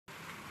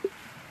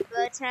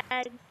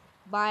tag,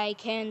 but I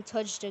can't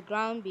touch the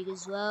ground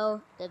because,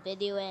 well, the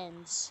video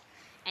ends.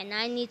 And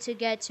I need to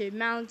get to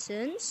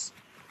mountains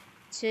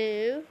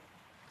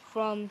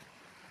from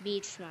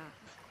beach map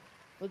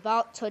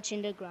without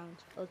touching the ground.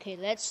 Okay,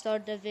 let's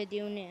start the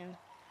video now.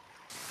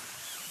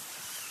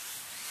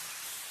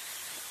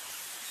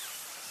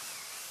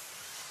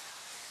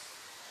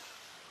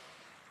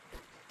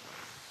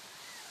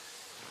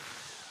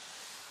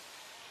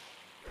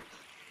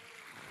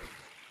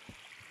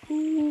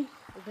 Ooh,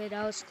 okay,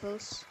 that was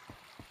close.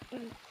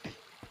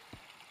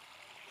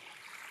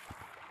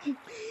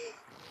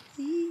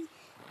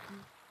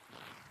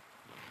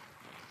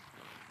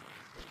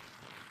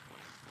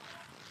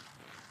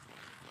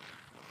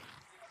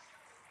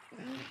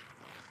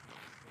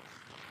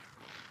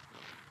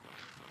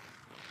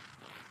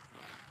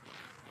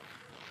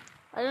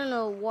 I don't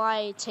know why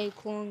it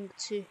took long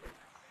to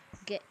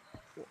get.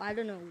 I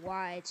don't know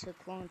why it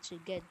took long to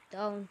get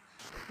down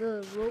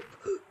the rope.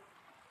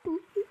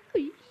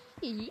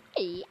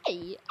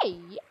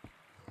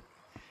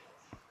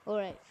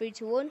 Alright, 3,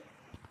 2, 1.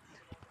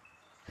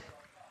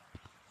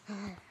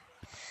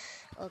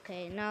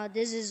 Okay, now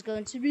this is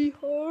going to be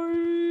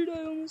hard. I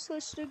almost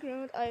touched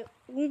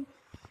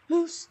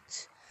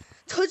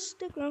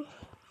the ground.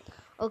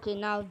 Okay,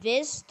 now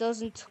this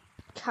doesn't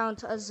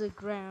count as a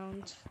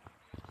ground.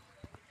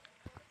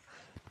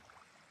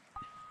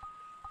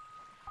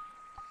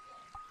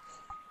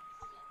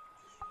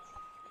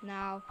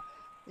 Now,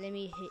 let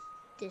me hit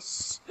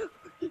this.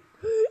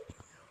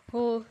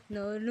 Oh,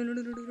 no.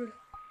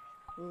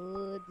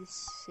 Oh,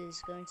 this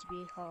is going to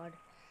be hard.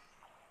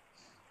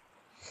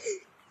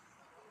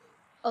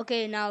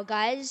 Okay, now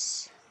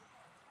guys,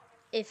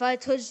 if I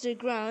touch the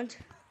ground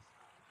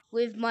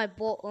with my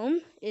bottom,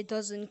 it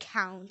doesn't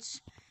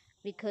count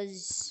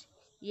because,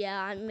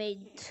 yeah,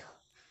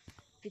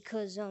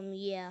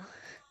 yeah.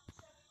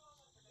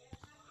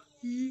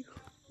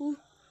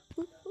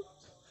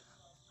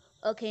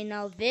 Okay,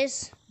 now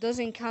this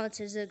doesn't count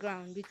as a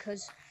ground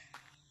because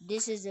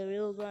this is the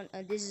real ground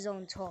and this is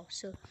on top,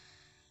 so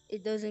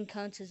it doesn't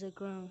count as a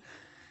ground.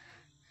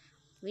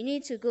 We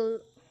need to go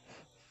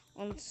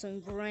on some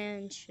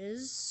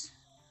branches.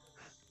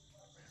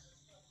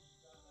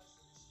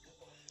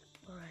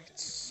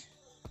 Alright.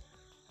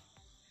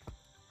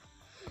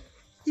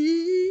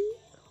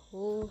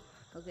 Oh,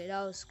 okay,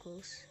 that was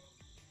close.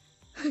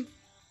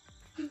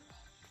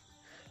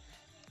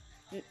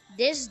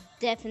 This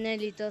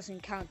definitely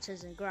doesn't count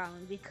as a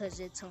ground because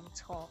it's on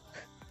top.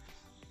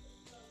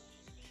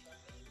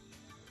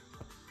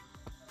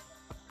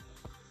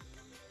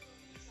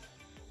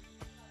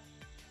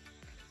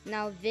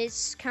 Now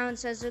this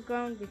counts as a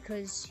ground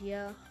because,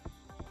 yeah.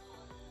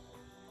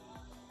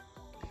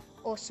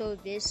 Also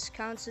this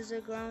counts as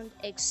a ground,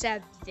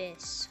 except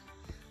this.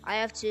 I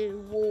have to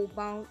wall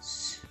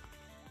bounce.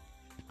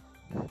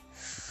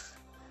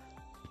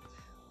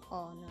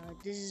 Oh no,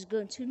 this is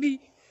going to be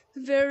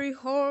very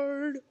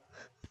hard.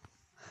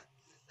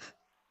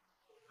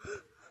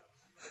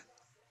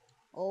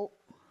 Oh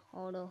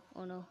no.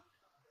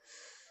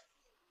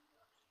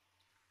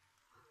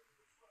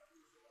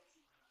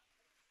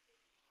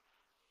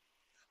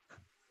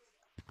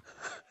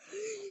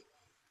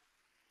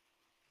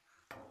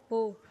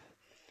 Oh,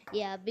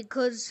 yeah,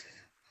 because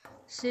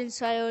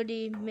since I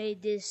already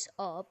made this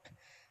up,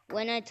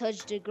 when I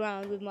touch the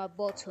ground with my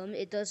bottom,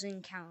 it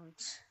doesn't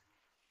count.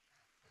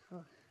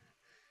 Oh.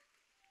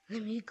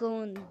 Let me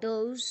go on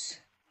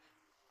those.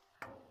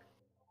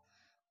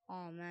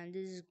 Oh man,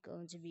 this is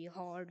going to be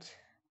hard.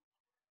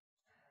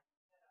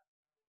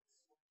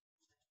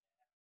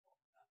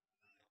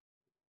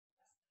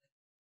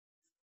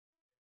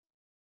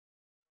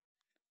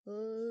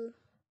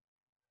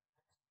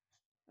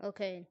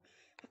 Okay.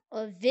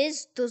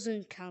 This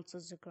doesn't count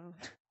as a ground.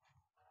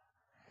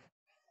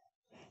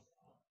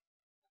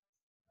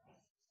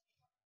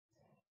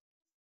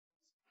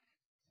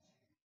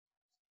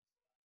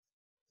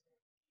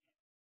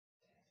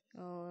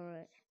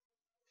 Alright.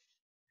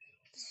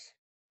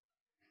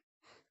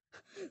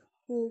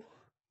 Oh.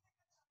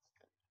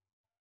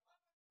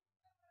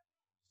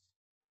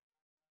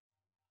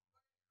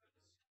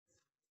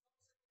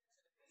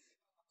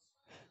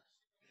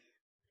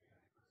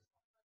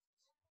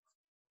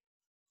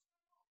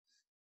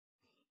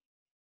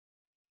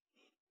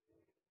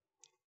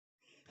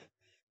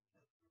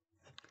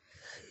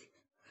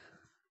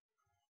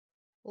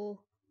 Oh.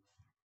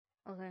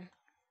 Okay.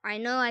 I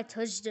know I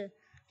touched the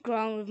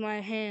ground with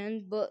my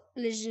hand, but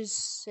let's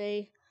just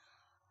say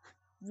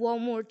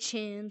one more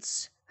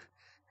chance.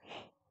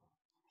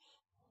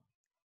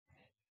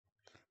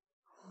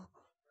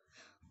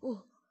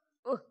 Oh.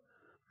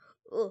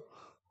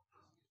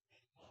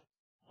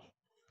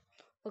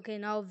 Okay,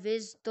 now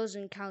this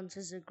doesn't count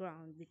as a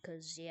ground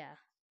because, yeah.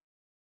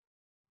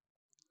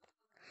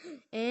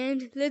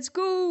 And let's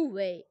go.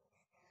 Wait.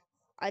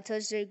 I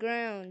touched the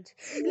ground.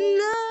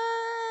 No!